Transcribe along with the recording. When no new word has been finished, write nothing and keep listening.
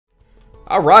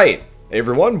Alright, hey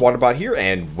everyone, Wanderbot here,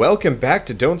 and welcome back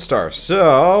to Don't Starve.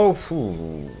 So,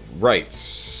 right,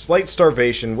 slight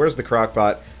starvation. Where's the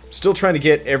crockpot? Still trying to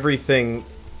get everything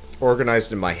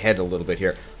organized in my head a little bit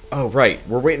here. Oh, right,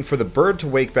 we're waiting for the bird to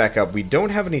wake back up. We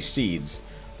don't have any seeds,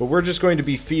 but we're just going to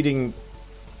be feeding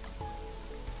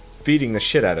the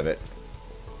shit out of it.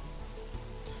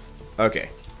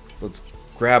 Okay, so let's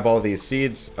grab all these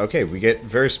seeds. Okay, we get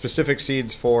very specific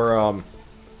seeds for,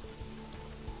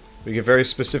 we get very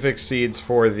specific seeds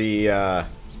for the, okay,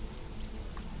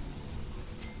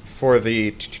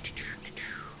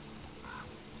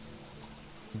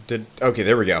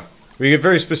 there we go. We get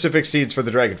very specific seeds for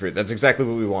the dragon fruit. That's exactly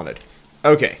what we wanted.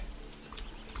 Okay.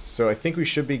 So I think we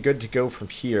should be good to go from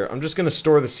here. I'm just going to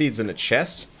store the seeds in a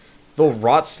chest. They'll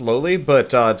rot slowly,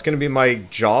 but it's going to be my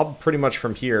job pretty much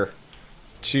from here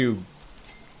to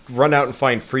run out and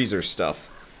find freezer stuff.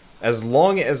 As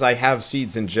long as I have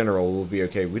seeds in general, we'll be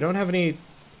okay. We don't have any...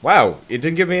 Wow, it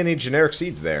didn't give me any generic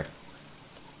seeds there.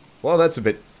 Well, that's a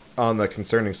bit on the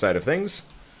concerning side of things.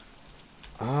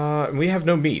 We have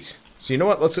no meat. So you know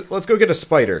what? Let's go get a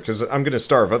spider, because I'm going to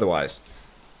starve otherwise.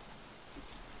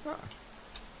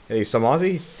 Hey,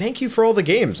 Samazi, thank you for all the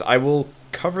games. I will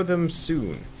cover them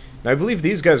soon. Now, I believe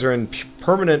these guys are in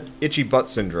permanent itchy butt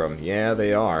syndrome. Yeah,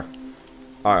 they are.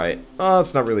 Alright. Oh,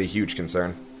 that's not really a huge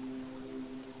concern.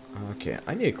 Okay,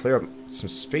 I need to clear up some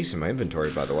space in my inventory,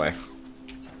 by the way.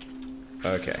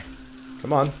 Okay.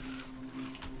 Come on.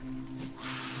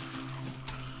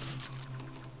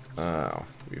 Oh,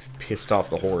 we've pissed off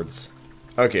the hordes.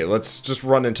 Okay, let's just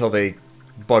run until they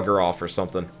bugger off or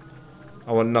something.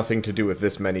 I want nothing to do with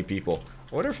this many people.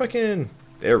 I wonder if I can...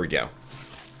 There we go.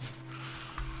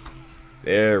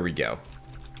 There we go.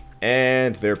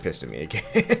 And they're pissed at me again.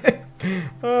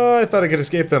 I thought I could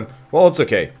escape them. Well, it's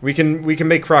okay. We can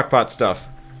make crockpot stuff.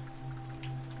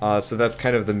 So that's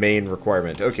kind of the main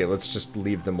requirement. Okay, let's just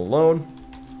leave them alone.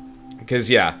 Because,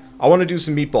 yeah, I want to do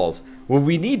some meatballs. What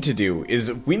we need to do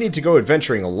is we need to go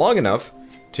adventuring long enough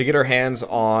to get our hands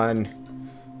on...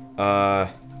 Oh,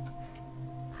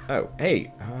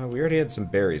 hey, we already had some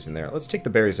berries in there. Let's take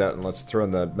the berries out and let's throw in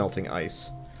the melting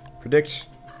ice. Predict.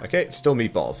 Okay, still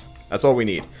meatballs. That's all we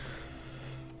need.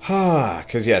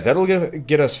 Because, yeah, that'll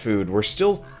get us food. We're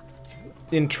still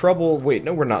in trouble. Wait,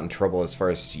 no, we're not in trouble as far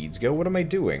as seeds go. What am I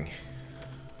doing?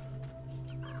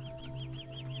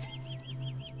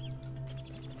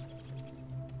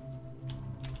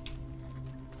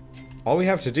 All we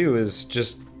have to do is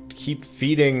just keep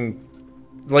feeding...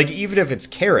 Like, even if it's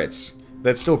carrots,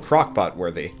 that's still crockpot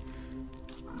worthy.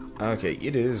 Okay,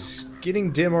 it is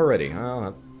getting dim already. Oh,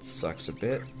 that sucks a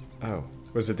bit. Oh,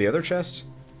 was it the other chest?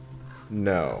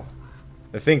 No.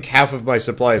 I think half of my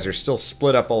supplies are still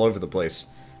split up all over the place,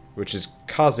 which is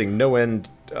causing no end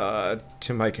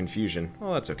to my confusion.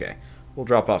 Well, that's okay. We'll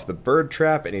drop off the bird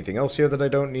trap. Anything else here that I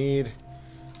don't need?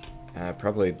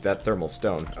 Probably that thermal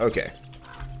stone. Okay.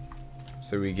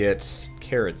 So we get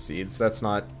carrot seeds. That's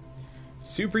not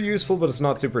super useful, but it's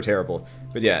not super terrible.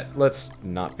 But yeah, let's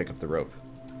not pick up the rope.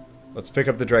 Let's pick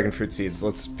up the dragon fruit seeds.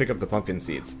 Let's pick up the pumpkin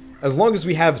seeds. As long as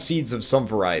we have seeds of some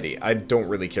variety, I don't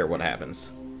really care what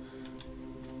happens.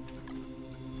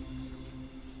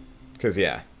 Because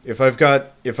yeah, if I've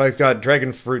got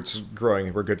dragon fruits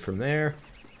growing, we're good from there.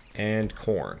 And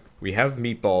corn. We have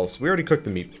meatballs. We already cooked the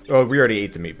meat. Oh, we already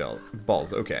ate the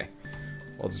meatballs. Okay.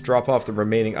 Well, let's drop off the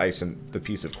remaining ice and the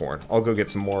piece of corn. I'll go get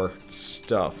some more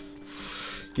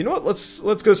stuff. You know what?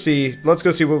 Let's go see. Let's go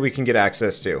see what we can get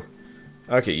access to.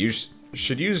 Okay, you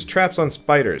should use traps on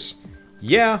spiders.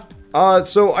 Yeah,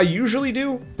 so I usually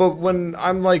do, but when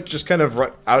I'm, like, just kind of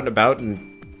out and about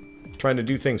and trying to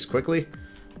do things quickly,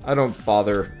 I don't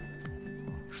bother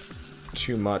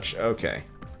too much. Okay.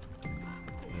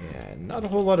 Yeah, not a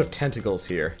whole lot of tentacles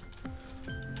here.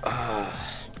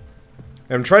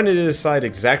 I'm trying to decide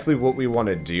exactly what we want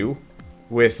to do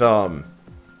with, I'm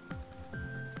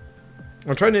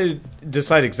trying to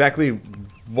decide exactly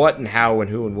what and how and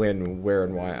who and when and where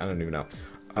and why. I don't even know.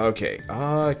 Okay,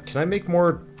 can I make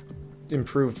more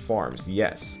improved farms?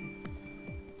 Yes.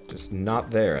 Just not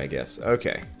there, I guess.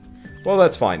 Okay. Well,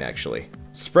 that's fine, actually.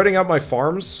 Spreading out my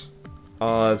farms,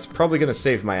 is probably gonna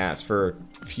save my ass for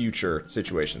future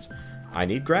situations. I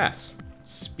need grass.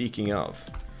 Speaking of.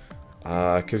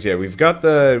 Cause yeah, we've got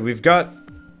the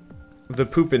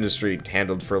poop industry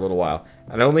handled for a little while.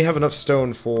 And I only have enough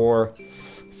stone for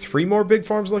 3 more big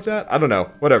farms like that? I don't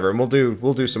know. Whatever, and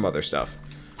we'll do some other stuff.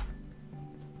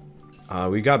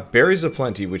 We got berries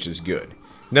aplenty, which is good.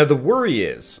 Now the worry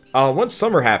is, once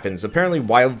summer happens, apparently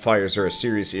wildfires are a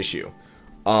serious issue.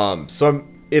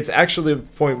 It's actually a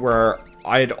point where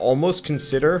I'd almost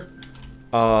consider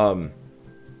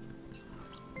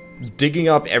digging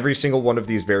up every single one of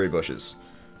these berry bushes.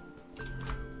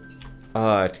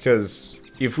 Because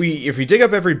if we dig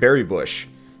up every berry bush,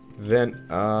 then,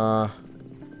 I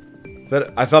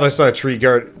thought I saw a tree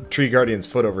guardian's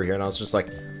foot over here, and I was just like,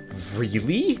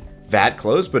 really? That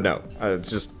close? But no, it's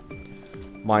just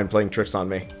mind playing tricks on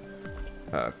me.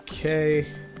 Okay.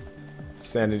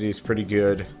 Sanity's pretty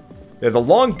good. Yeah, the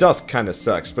long dusk kind of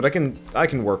sucks, but I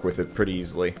can work with it pretty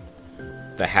easily.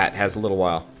 The hat has a little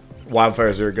while.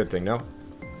 Wildfires are a good thing, no?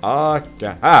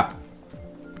 Yeah.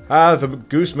 The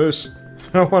goose moose.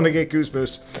 I don't want to get goose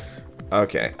moose.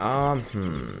 Okay, How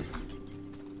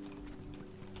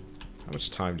much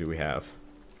time do we have?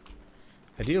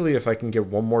 Ideally, if I can get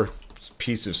one more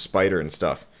piece of spider and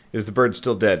stuff. Is the bird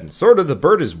still dead? Sort of, the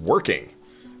bird is working.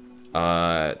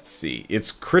 Let's see.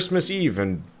 It's Christmas Eve,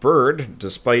 and bird,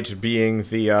 despite being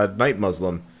the night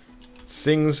Muslim,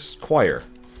 sings choir.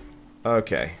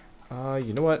 Okay.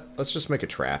 You know what? Let's just make a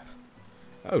trap.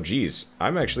 Oh, geez.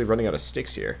 I'm actually running out of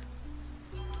sticks here.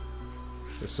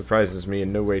 This surprises me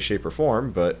in no way, shape, or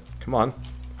form, but come on.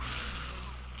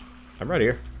 I'm right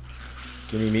here.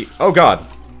 Give me meat. Oh, God!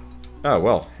 Oh,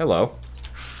 well, hello.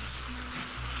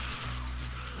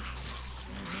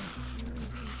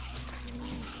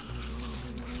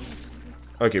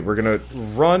 Okay, we're gonna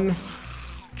run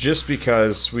just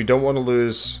because we don't want to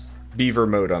lose beaver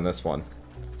mode on this one.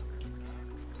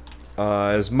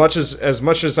 As much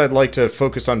as I'd like to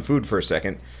focus on food for a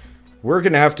second, we're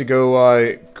gonna have to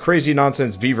go crazy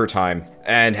nonsense beaver time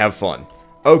and have fun.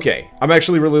 Okay, I'm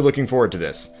actually really looking forward to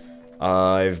this.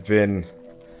 I've been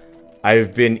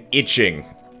itching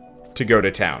to go to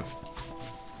town.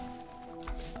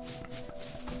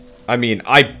 I mean,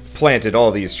 I planted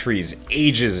all these trees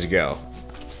ages ago.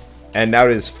 And now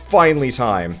it is finally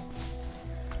time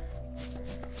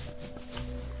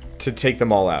to take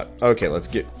them all out. Okay, let's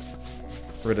get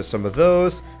rid of some of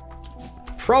those.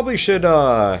 Probably should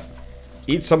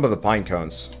eat some of the pine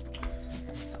cones.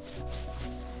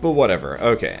 But whatever.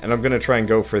 Okay, and I'm gonna try and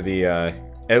go for the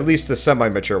at least the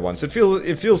semi-mature ones. It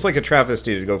feels like a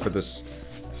travesty to go for this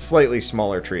slightly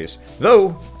smaller trees.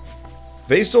 Though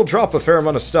they still drop a fair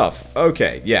amount of stuff.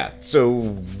 Okay, yeah.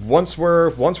 So once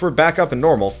we're back up and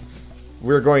normal,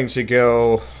 we're going to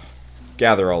go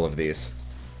gather all of these.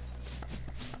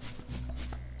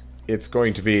 It's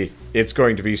going to be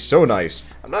so nice.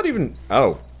 I'm not even...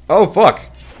 Oh, fuck!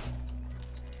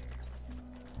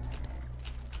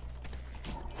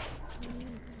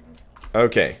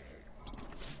 Okay.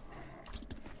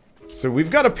 So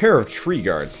we've got a pair of tree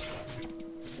guards.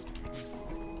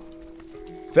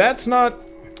 That's not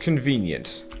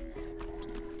convenient.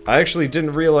 I actually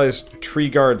didn't realize tree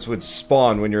guards would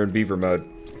spawn when you're in beaver mode.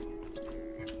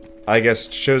 I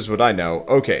guess shows what I know.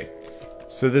 Okay.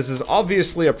 So this is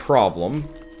obviously a problem,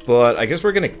 but I guess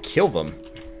we're gonna kill them.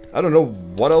 I don't know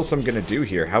what else I'm gonna do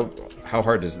here. How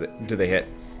hard do they hit?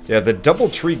 Yeah, the double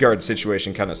tree guard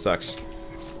situation kind of sucks.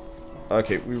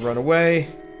 Okay, we run away.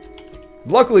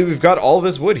 Luckily, we've got all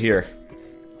this wood here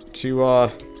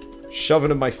to shove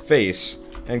into my face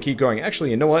and keep going. Actually,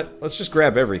 you know what? Let's just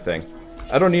grab everything.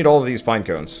 I don't need all of these pine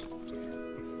cones.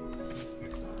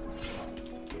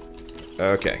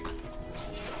 Okay.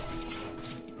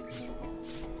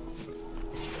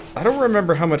 I don't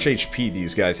remember how much HP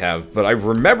these guys have, but I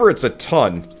remember it's a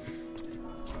ton.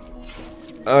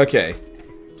 Okay.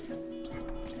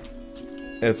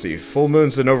 Let's see. Full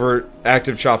moons and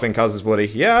overactive chopping causes Woodie.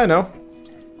 Yeah, I know.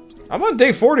 I'm on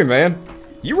day 40, man.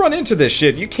 You run into this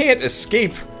shit, you can't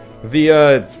escape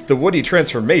the Woodie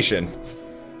transformation.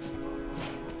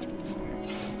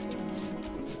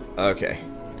 Okay.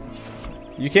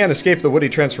 You can't escape the Woodie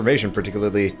transformation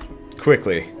particularly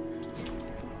quickly.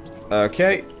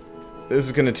 Okay. This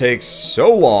is gonna take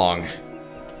so long.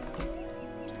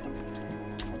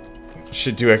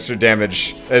 Should do extra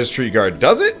damage as tree guard.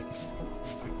 Does it?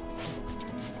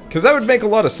 Because that would make a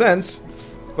lot of sense.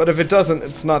 But if it doesn't,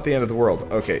 it's not the end of the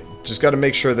world. Okay, just gotta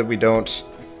make sure that we don't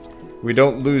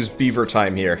lose beaver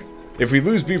time here. If we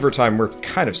lose beaver time, we're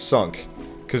kind of sunk.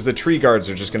 Because the tree guards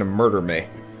are just gonna murder me.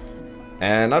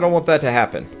 And I don't want that to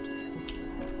happen.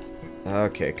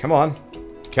 Okay, come on.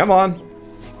 Come on.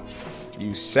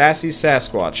 You sassy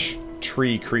Sasquatch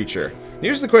tree creature.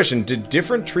 Here's the question, did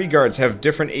different tree guards have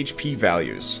different HP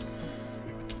values?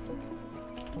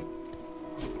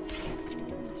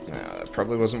 That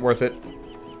probably wasn't worth it.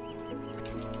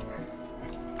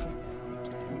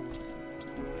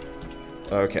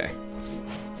 Okay.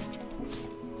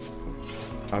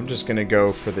 I'm just gonna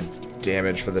go for the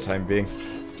damage for the time being.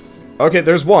 Okay,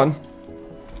 there's one.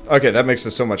 Okay, that makes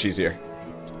this so much easier.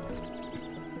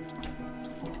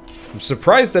 I'm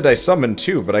surprised that I summoned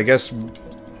two, but I guess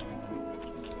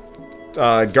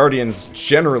Guardians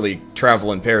generally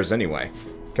travel in pairs anyway.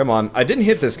 Come on. I didn't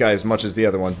hit this guy as much as the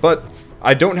other one, but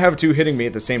I don't have two hitting me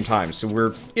at the same time, so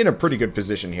we're in a pretty good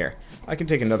position here. I can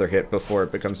take another hit before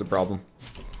it becomes a problem.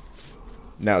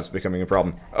 Now it's becoming a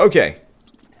problem. Okay.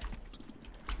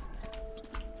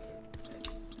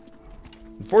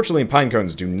 Unfortunately, pine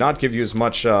cones do not give you as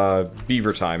much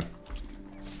beaver time.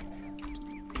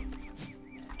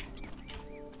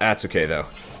 That's okay, though.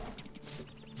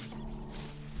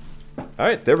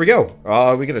 Alright, there we go.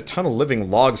 We get a ton of living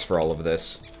logs for all of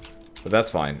this. But that's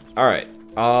fine. Alright.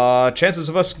 Chances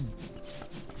of us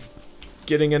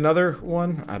getting another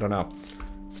one? I don't know.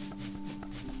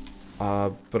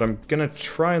 But I'm gonna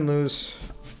try and lose...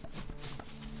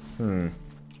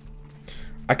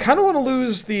 I kind of want to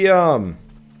lose the,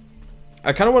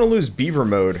 I kind of want to lose beaver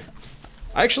mode.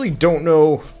 I actually don't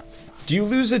know... Do you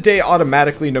lose a day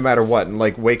automatically no matter what and,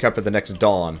 like, wake up at the next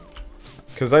dawn?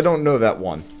 Because I don't know that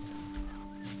one.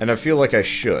 And I feel like I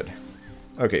should.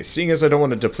 Okay, seeing as I don't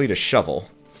want to deplete a shovel,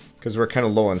 because we're kind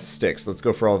of low on sticks, let's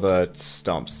go for all the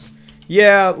stumps.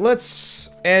 Yeah, let's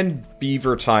end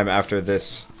beaver time after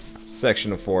this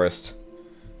section of forest.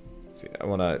 Let's see, I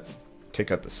want to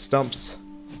take out the stumps.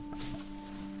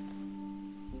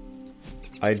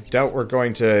 I doubt we're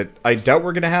going to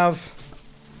have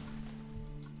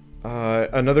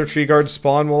another tree guard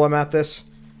spawn while I'm at this.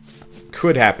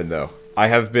 Could happen though. I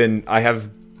have been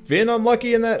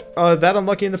unlucky in that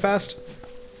unlucky in the past,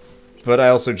 but I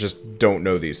also just don't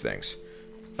know these things.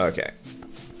 Okay.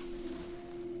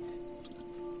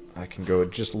 I can go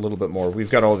just a little bit more. We've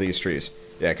got all these trees.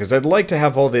 Yeah, because I'd like to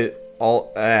have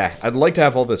I'd like to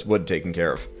have all this wood taken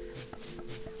care of.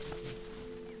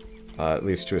 At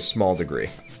least to a small degree.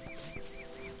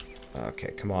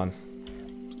 Okay, come on.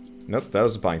 Nope, that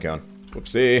was a pine cone.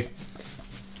 Whoopsie.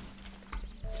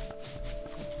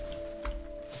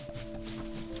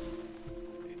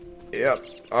 Yep,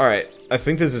 alright. I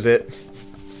think this is it.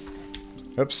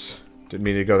 Oops. Didn't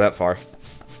mean to go that far.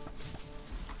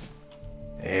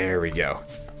 There we go.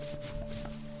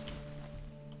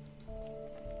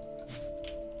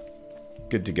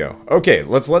 Good to go. Okay,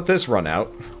 let's let this run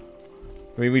out.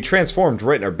 I mean, we transformed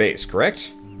right in our base,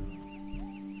 correct?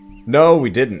 No, we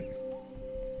didn't.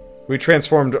 We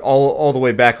transformed all the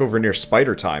way back over near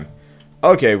spider time.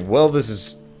 Okay, well, this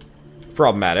is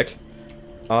problematic.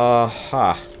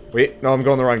 Wait, no, I'm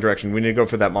going the wrong direction. We need to go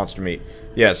for that monster meat.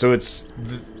 Yeah, so it's...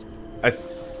 I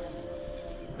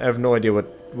have no idea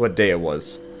what day it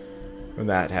was when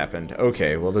that happened.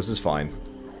 Okay, well, this is fine.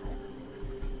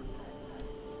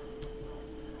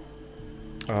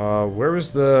 Where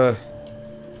was the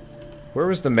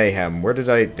mayhem? Where did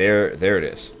I... There it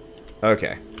is.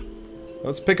 Okay.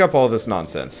 Let's pick up all this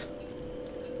nonsense.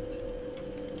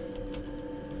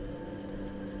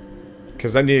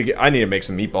 Because I need to make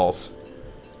some meatballs.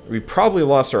 We probably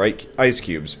lost our ice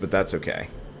cubes, but that's okay.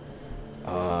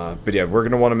 But yeah, we're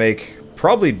going to want to make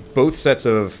probably both sets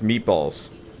of meatballs.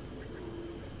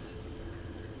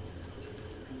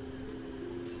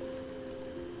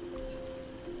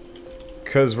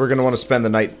 Because we're going to want to spend the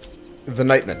night in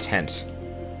the tent.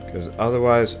 Because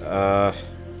otherwise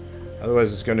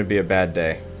it's going to be a bad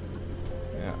day.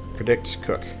 Yeah, predict,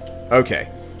 cook. Okay.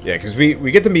 Yeah, because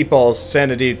we get the meatballs,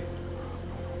 sanity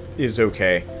is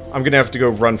okay. I'm going to have to go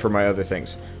run for my other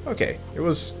things. Okay, it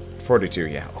was 42,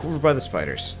 yeah. Over by the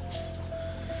spiders.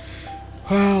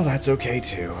 Well, that's okay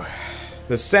too.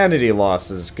 The sanity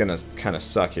loss is going to kind of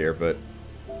suck here, but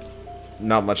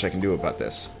not much I can do about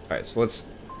this. Alright, so let's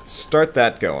start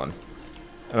that going.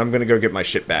 And I'm going to go get my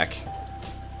shit back.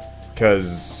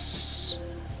 Because...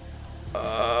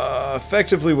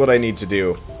 effectively what I need to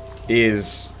do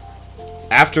is...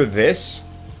 After this...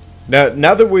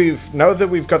 Now that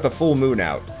we've got the full moon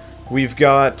out, we've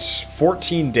got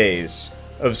 14 days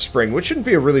of spring, which shouldn't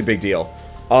be a really big deal.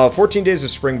 14 days of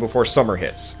spring before summer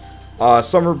hits.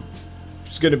 Summer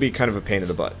is going to be kind of a pain in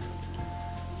the butt.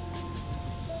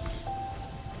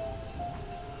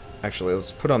 Actually,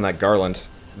 let's put on that garland.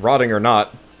 Rotting or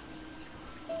not,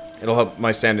 it'll help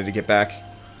my sanity get back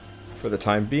for the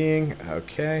time being.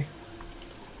 Okay.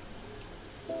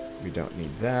 We don't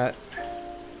need that.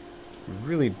 We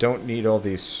really don't need all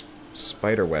these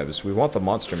spider webs. We want the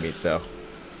monster meat, though.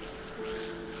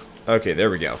 Okay, there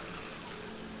we go.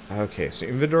 Okay, so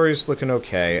inventory's looking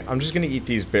okay. I'm just going to eat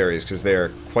these berries because they're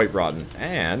quite rotten.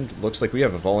 And looks like we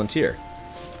have a volunteer.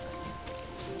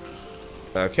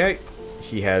 Okay,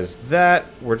 he has that.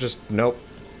 Nope.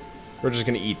 We're just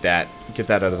going to eat that. Get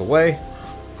that out of the way.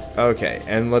 Okay,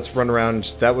 and let's run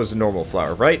around. That was a normal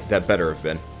flower, right? That better have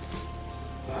been.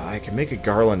 I can make a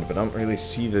garland, but I don't really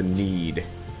see the need.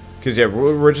 Because, yeah,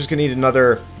 we're just going to need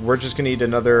another... We're just going to need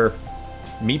another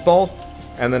meatball,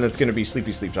 and then it's going to be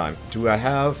sleepy sleep time. Do I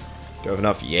have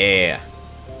enough? Yeah.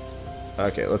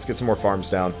 Okay, let's get some more farms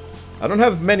down. I don't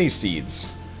have many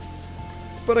seeds,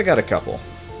 but I got a couple.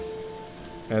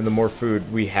 And the more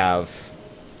food we have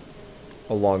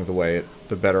along the way,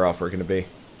 the better off we're going to be.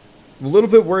 I'm a little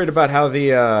bit worried about how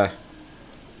the,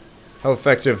 how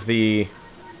effective the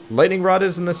lightning rod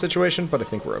is in this situation, but I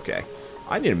think we're okay.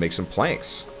 I need to make some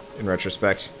planks, in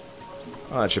retrospect.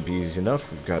 Oh, that should be easy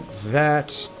enough. We've got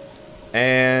that.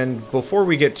 And before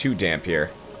we get too damp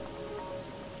here,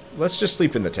 let's just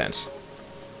sleep in the tent.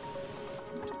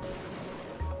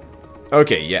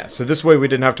 Okay, yeah, so this way we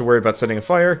didn't have to worry about setting a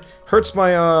fire. Hurts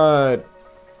my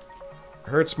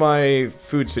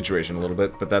food situation a little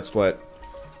bit, but that's what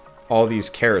all these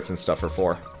carrots and stuff are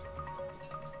for.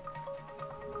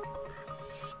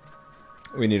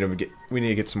 We need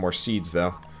to get some more seeds,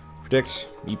 though. Predict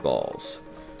meatballs.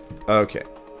 Okay.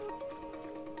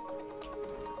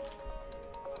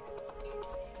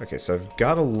 Okay, so I've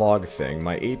got a log thing.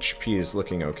 My HP is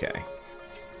looking okay.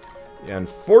 Yeah,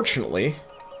 unfortunately,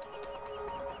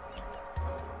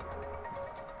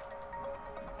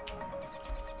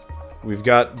 we've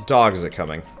got dogs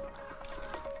a-coming.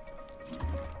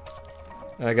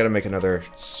 I gotta make another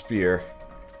spear.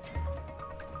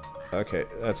 Okay,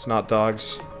 that's not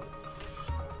dogs.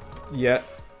 Yet.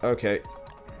 Okay.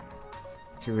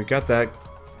 Okay, we got that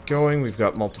going. We've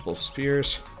got multiple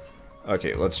spears.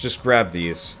 Okay, let's just grab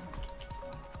these.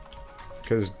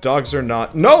 Because dogs are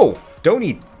not... No! Don't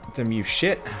eat them, you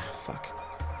shit. Fuck.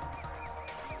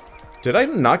 Did I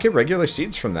not get regular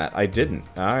seeds from that? I didn't.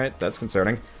 Alright, that's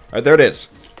concerning. Alright, there it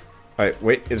is. Alright,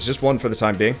 wait, it's just one for the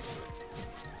time being.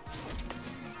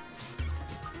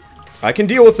 I can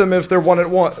deal with them if they're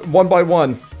one by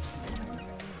one.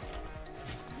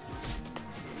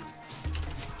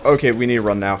 Okay, we need to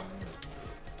run now.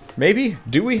 Maybe?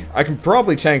 Do we? I can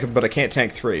probably tank them, but I can't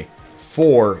tank 3.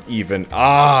 4, even.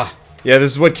 Ah! Yeah,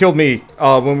 this is what killed me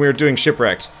when we were doing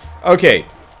Shipwrecked. Okay,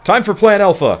 time for Plan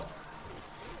Alpha.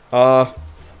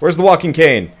 Where's the walking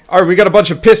cane? Alright, we got a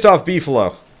bunch of pissed off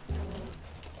beefalo.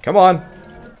 Come on.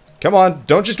 Come on,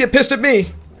 don't just get pissed at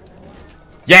me.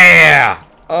 Yeah!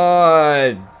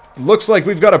 Looks like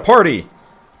we've got a party.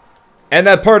 And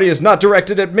that party is not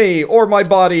directed at me or my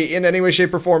body in any way,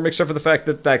 shape, or form, except for the fact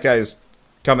that that guy's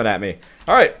coming at me.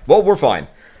 Alright, well, we're fine.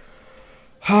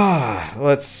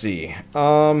 Let's see.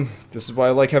 This is why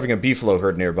I like having a beefalo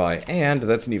herd nearby. And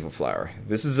that's an evil flower.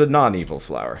 This is a non-evil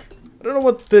flower. I don't know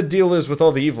what the deal is with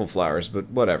all the evil flowers, but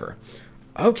whatever.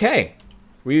 Okay.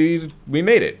 We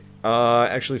made it.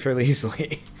 Actually fairly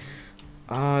easily.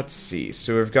 Let's see.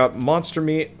 So we've got monster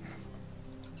meat.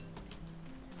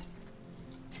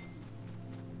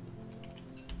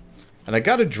 And I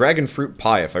got a dragon fruit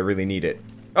pie if I really need it.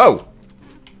 Oh!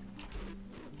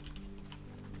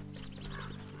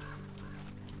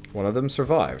 One of them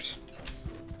survived.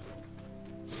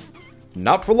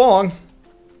 Not for long.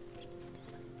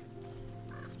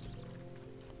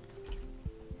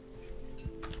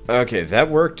 Okay, that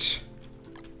worked.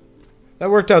 That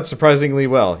worked out surprisingly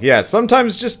well. Yeah,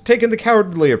 sometimes just taking the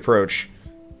cowardly approach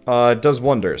does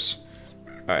wonders.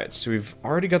 Alright, so we've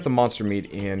already got the monster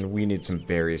meat in. We need some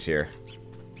berries here.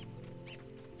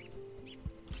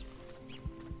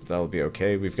 That'll be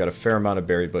okay. We've got a fair amount of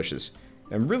berry bushes.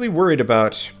 I'm really worried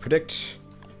about... Predict...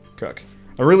 Cook.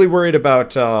 I'm really worried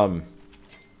about,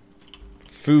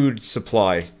 food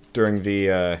supply during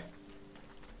the,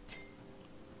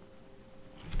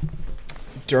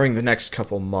 during the next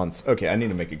couple months. Okay, I need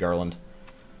to make a garland.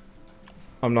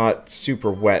 I'm not super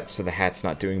wet, so the hat's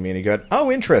not doing me any good.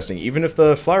 Oh, interesting. Even if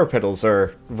the flower petals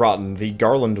are rotten, the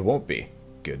garland won't be.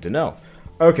 Good to know.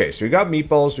 Okay, so we got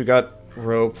meatballs, we got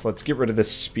rope. Let's get rid of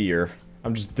this spear.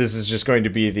 This is just going to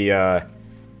be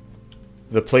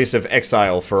the place of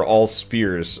exile for all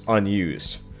spears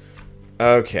unused.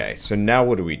 Okay, so now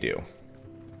what do we do?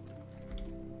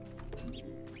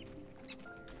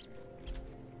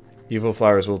 Evil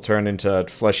flowers will turn into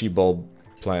fleshy bulb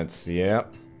plants.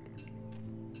 Yep.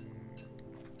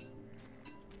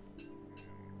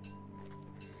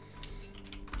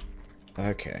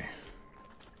 Okay.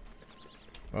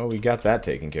 Well, we got that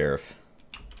taken care of.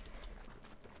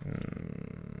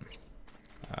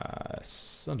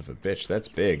 Son of a bitch, that's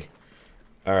big.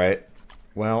 Alright.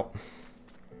 Well.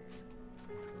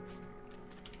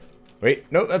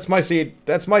 Wait, no, that's my seed.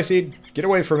 That's my seed. Get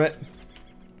away from it.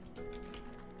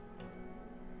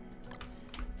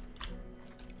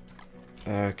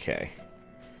 Okay.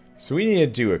 So we need to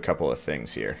do a couple of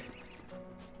things here.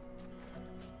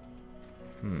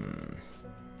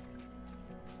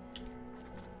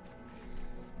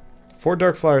 4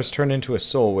 dark flowers turn into a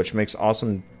soul, which makes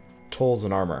awesome tools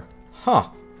and armor. Huh.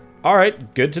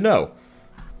 Alright, good to know.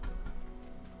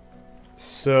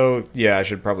 So, yeah, I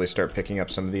should probably start picking up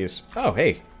some of these. Oh,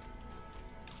 hey.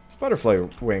 Butterfly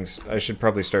wings. I should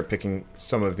probably start picking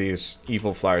some of these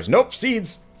evil flowers. Nope,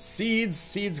 seeds! Seeds!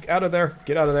 Seeds, out of there.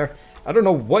 Get out of there. I don't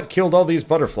know what killed all these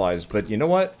butterflies, but you know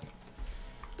what?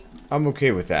 I'm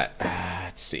okay with that.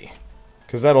 Let's see.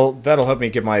 Because that'll help me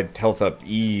get my health up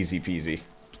easy peasy.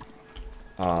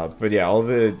 But yeah, all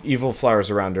the evil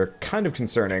flowers around are kind of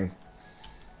concerning.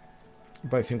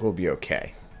 But I think we'll be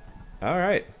okay.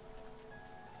 Alright.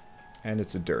 And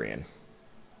it's a durian.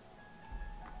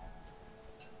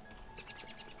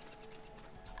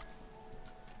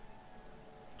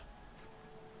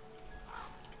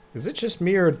 Is it just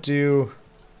me, or do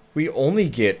we only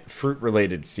get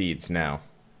fruit-related seeds now?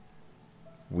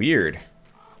 Weird.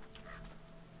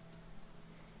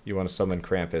 You want to summon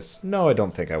Krampus? No, I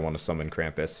don't think I want to summon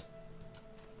Krampus.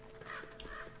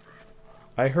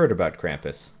 I heard about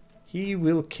Krampus. He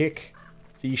will kick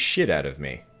the shit out of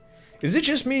me. Is it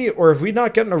just me, or have we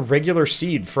not gotten a regular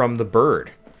seed from the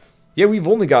bird? Yeah, we've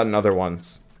only gotten other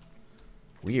ones.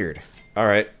 Weird.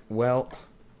 Alright, well...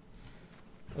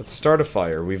 let's start a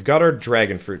fire. We've got our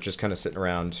dragon fruit just kind of sitting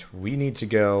around. We need to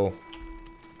go...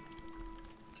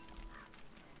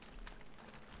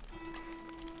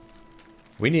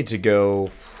 We need to go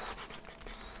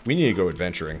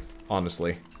adventuring,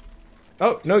 honestly.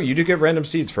 Oh, no, you do get random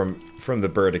seeds from the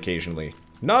bird occasionally.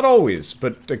 Not always,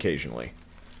 but occasionally.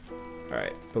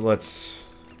 Alright, but let's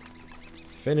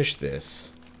finish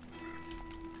this.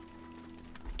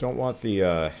 Don't want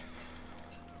the,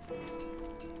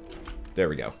 there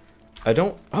we go. I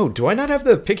don't... oh, do I not have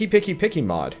the picky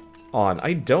mod on?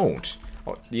 I don't.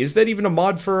 Oh, is that even a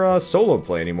mod for solo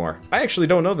play anymore? I actually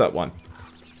don't know that one.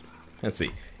 Let's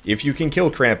see. If you can kill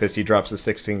Krampus, he drops a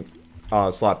 16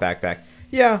 slot backpack.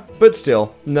 Yeah, but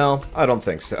still, no, I don't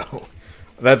think so.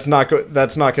 That's not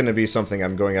going to be something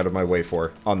I'm going out of my way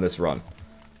for on this run.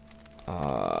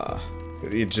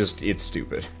 It's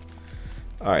stupid.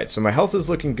 Alright, so my health is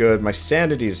looking good. My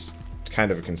sanity's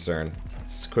kind of a concern.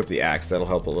 Let's equip the axe. That'll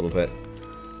help a little bit.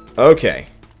 Okay.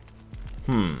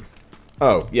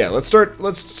 Oh, yeah, let's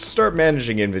start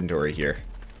managing inventory here.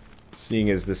 Seeing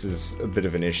as this is a bit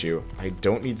of an issue. I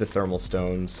don't need the thermal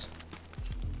stones.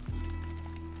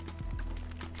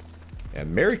 Yeah,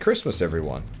 Merry Christmas,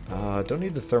 everyone. Don't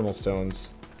need the thermal stones.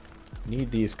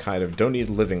 Need these kind of... don't need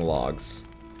living logs.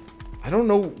 I don't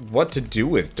know what to do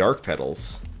with dark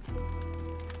petals.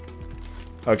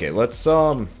 Okay, let's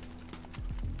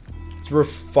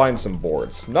refine some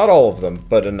boards. Not all of them,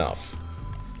 but enough.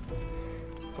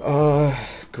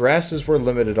 Grasses we're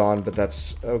limited on, but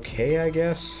that's okay, I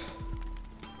guess.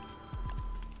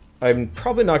 I'm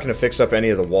probably not going to fix up any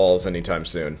of the walls anytime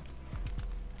soon.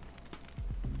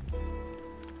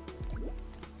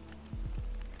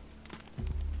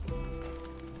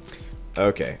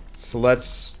 Okay, so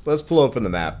let's pull open the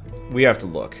map. We have to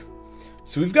look.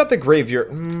 So we've got the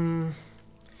graveyard.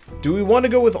 Do we want to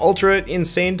go with ultra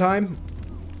insane time?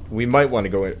 We might want to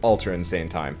go with ultra insane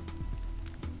time.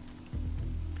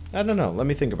 I don't know. Let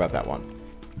me think about that one.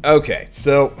 Okay,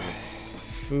 so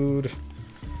food.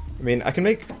 I mean, I can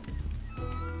make...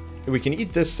 we can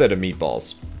eat this set of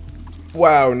meatballs.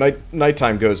 Wow,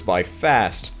 nighttime goes by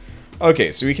fast.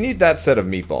 Okay, so we can eat that set of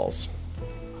meatballs.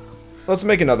 Let's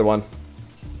make another one.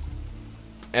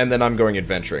 And then I'm going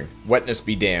adventuring. Wetness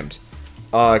be damned.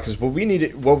 Because what we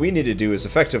need to do is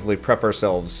effectively prep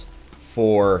ourselves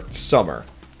for summer.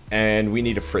 And we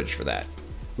need a fridge for that.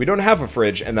 We don't have a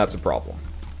fridge, and that's a problem.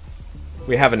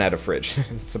 We haven't had a fridge.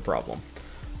 It's a problem.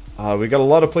 We got a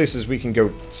lot of places we can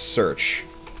go search.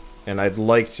 And I'd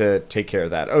like to take care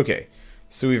of that. Okay.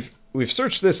 So we've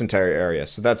searched this entire area.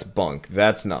 So that's bunk.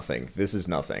 That's nothing. This is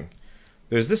nothing.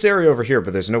 There's this area over here,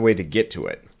 but there's no way to get to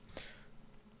it.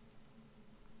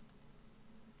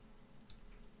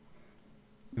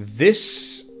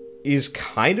 This is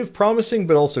kind of promising,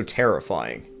 but also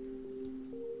terrifying.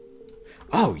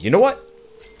 Oh, you know what?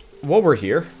 While we're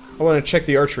here, I want to check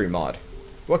the archery mod.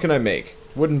 What can I make?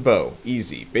 Wooden bow.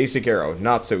 Easy. Basic arrow.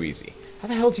 Not so easy. How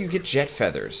the hell do you get jet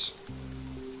feathers?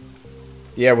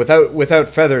 Yeah, without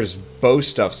feathers, bow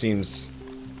stuff seems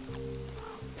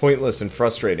pointless and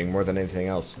frustrating more than anything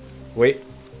else. Wait,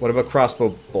 what about crossbow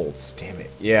bolts? Damn it.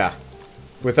 Yeah.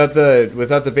 Without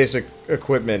the basic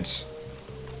equipment,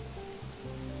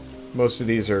 most of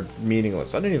these are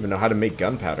meaningless. I don't even know how to make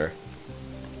gunpowder.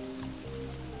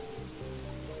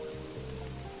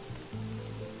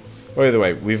 Well, either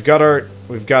way, we've got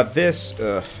this.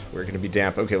 We're gonna be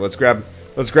damp. Okay, let's grab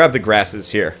the grasses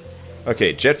here.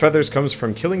 Okay, jet feathers comes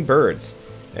from killing birds.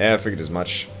 Yeah, I figured as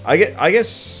much. I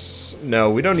guess seeds. No,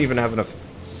 we don't even have enough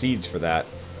seeds for that.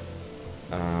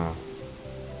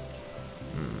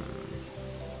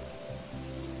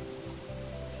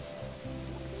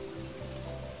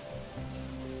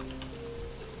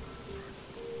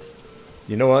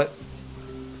 You know what?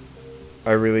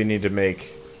 I really need to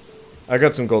make... I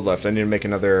got some gold left. I need to make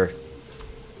another...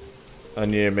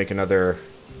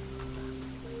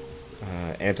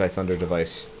 anti-thunder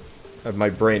device. My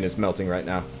brain is melting right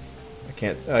now.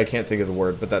 I can't think of the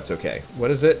word, but that's okay.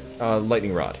 What is it?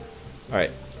 Lightning rod.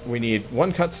 Alright. We need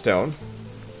 1 cut stone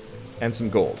and some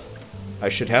gold. I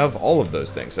should have all of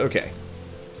those things. Okay.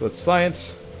 So let's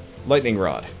science lightning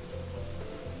rod.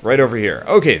 Right over here.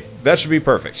 Okay, that should be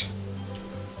perfect.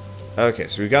 Okay,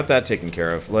 so we got that taken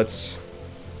care of. Let's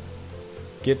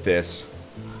get this.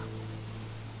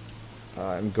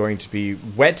 I'm going to be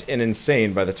wet and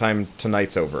insane by the time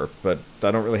tonight's over, but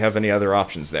I don't really have any other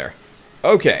options there.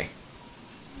 Okay.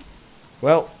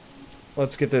 Well,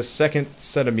 let's get this second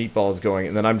set of meatballs going,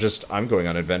 and then I'm going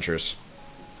on adventures.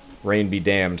 Rain be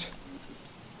damned.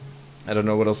 I don't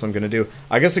know what else I'm gonna do.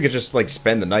 I guess I could just, like,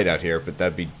 spend the night out here, but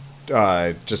that'd be,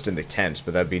 just in the tent,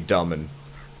 but that'd be dumb and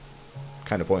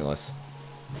kind of pointless.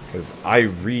 Because I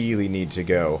really need to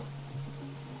go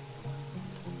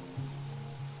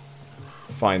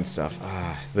find stuff.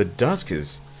 The dusk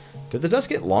is... Did the dusk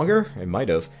get longer? It might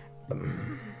have. I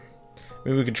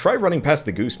mean, we could try running past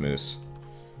the goose moose.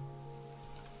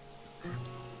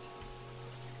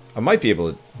 I might be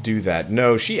able to do that.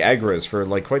 No, she aggroes for,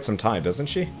 like, quite some time, doesn't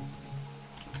she?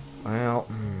 Well,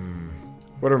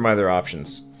 what are my other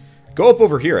options? Go up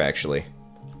over here, actually.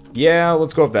 Yeah,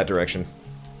 let's go up that direction.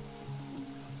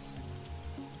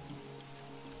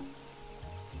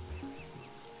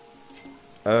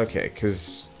 Okay,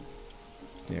 because...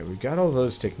 yeah, we got all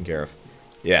those taken care of.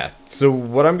 Yeah, so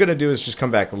what I'm going to do is just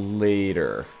come back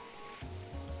later.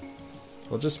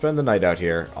 We'll just spend the night out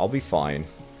here. I'll be fine.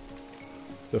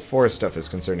 The forest stuff is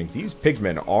concerning. These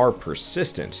pigmen are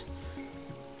persistent.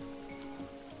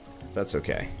 That's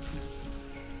okay.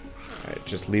 Alright,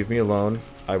 just leave me alone.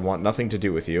 I want nothing to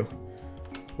do with you.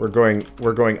 We're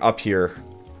going up here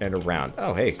and around.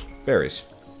 Oh, hey, berries.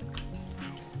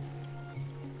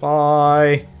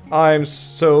 Bye! I'm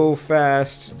so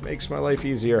fast. It makes my life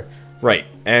easier. Right,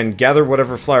 and gather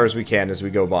whatever flowers we can as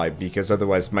we go by, because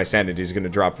otherwise my sanity is going to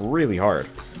drop really hard.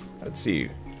 Let's see.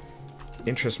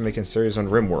 Interest in making series on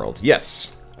RimWorld.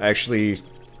 Yes! I actually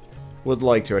would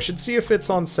like to. I should see if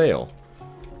it's on sale.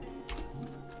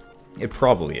 It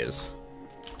probably is.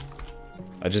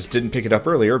 I just didn't pick it up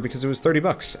earlier because it was 30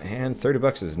 bucks, and 30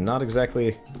 bucks is not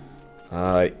exactly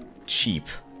cheap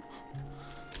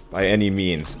by any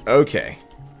means. Okay.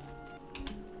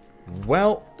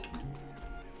 Well,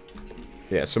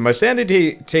 yeah, so my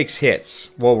sanity takes hits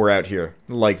while we're out here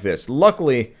like this.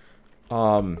 Luckily, it's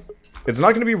not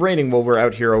going to be raining while we're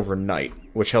out here overnight,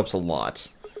 which helps a lot.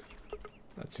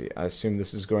 Let's see. I assume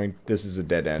this is a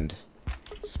dead end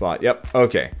spot. Yep.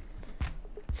 Okay.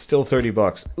 Still 30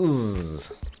 bucks.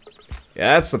 Ugh.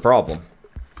 Yeah, that's the problem.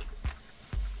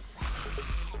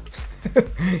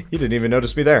 He didn't even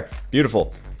notice me there.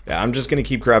 Beautiful. Yeah, I'm just going to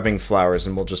keep grabbing flowers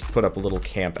and we'll just put up a little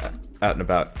camp out and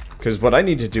about. Because what I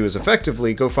need to do is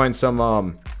effectively go find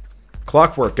some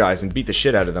Clockwork guys and beat the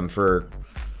shit out of them for,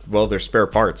 well, their spare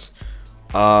parts.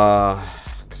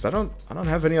 Because I don't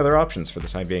have any other options for the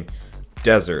time being.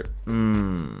 Desert.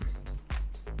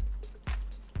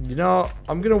 You know,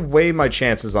 I'm going to weigh my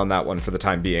chances on that one for the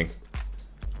time being.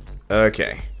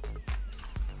 Okay.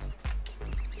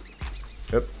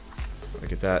 Yep.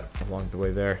 Look at that along the way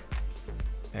there.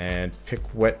 And pick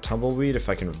wet tumbleweed if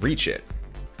I can reach it.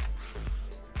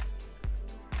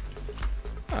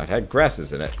 Oh, it had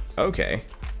grasses in it. Okay.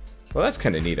 Well, that's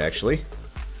kind of neat, actually.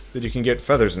 That you can get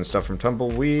feathers and stuff from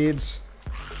tumbleweeds.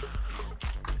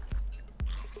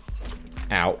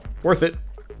 Ow. Worth it.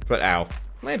 But ow.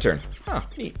 Lantern. Oh,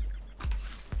 neat.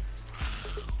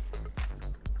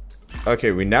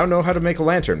 Okay, we now know how to make a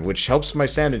lantern, which helps my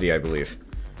sanity, I believe.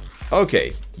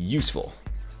 Okay, useful.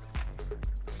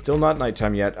 Still not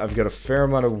nighttime yet. I've got a fair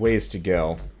amount of ways to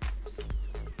go.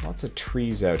 Lots of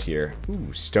trees out here.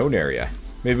 Ooh, stone area.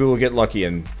 Maybe we'll get lucky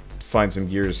and find some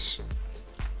gears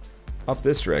up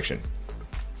this direction.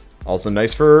 Also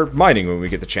nice for mining when we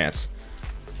get the chance.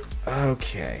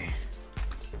 Okay.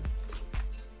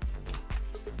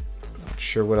 Not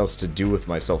sure what else to do with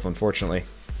myself, unfortunately.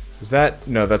 Is that...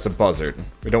 no, that's a buzzard.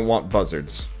 We don't want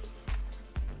buzzards.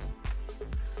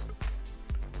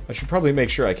 I should probably make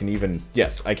sure I can even...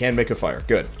 yes, I can make a fire.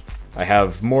 Good. I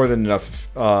have more than enough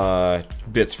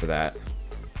bits for that.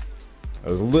 I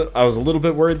was a little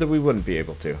bit worried that we wouldn't be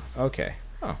able to. Okay.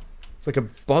 Oh. It's like a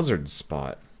buzzard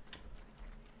spot.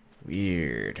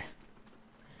 Weird.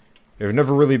 I've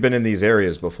never really been in these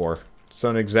areas before, so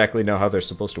I don't exactly know how they're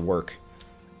supposed to work.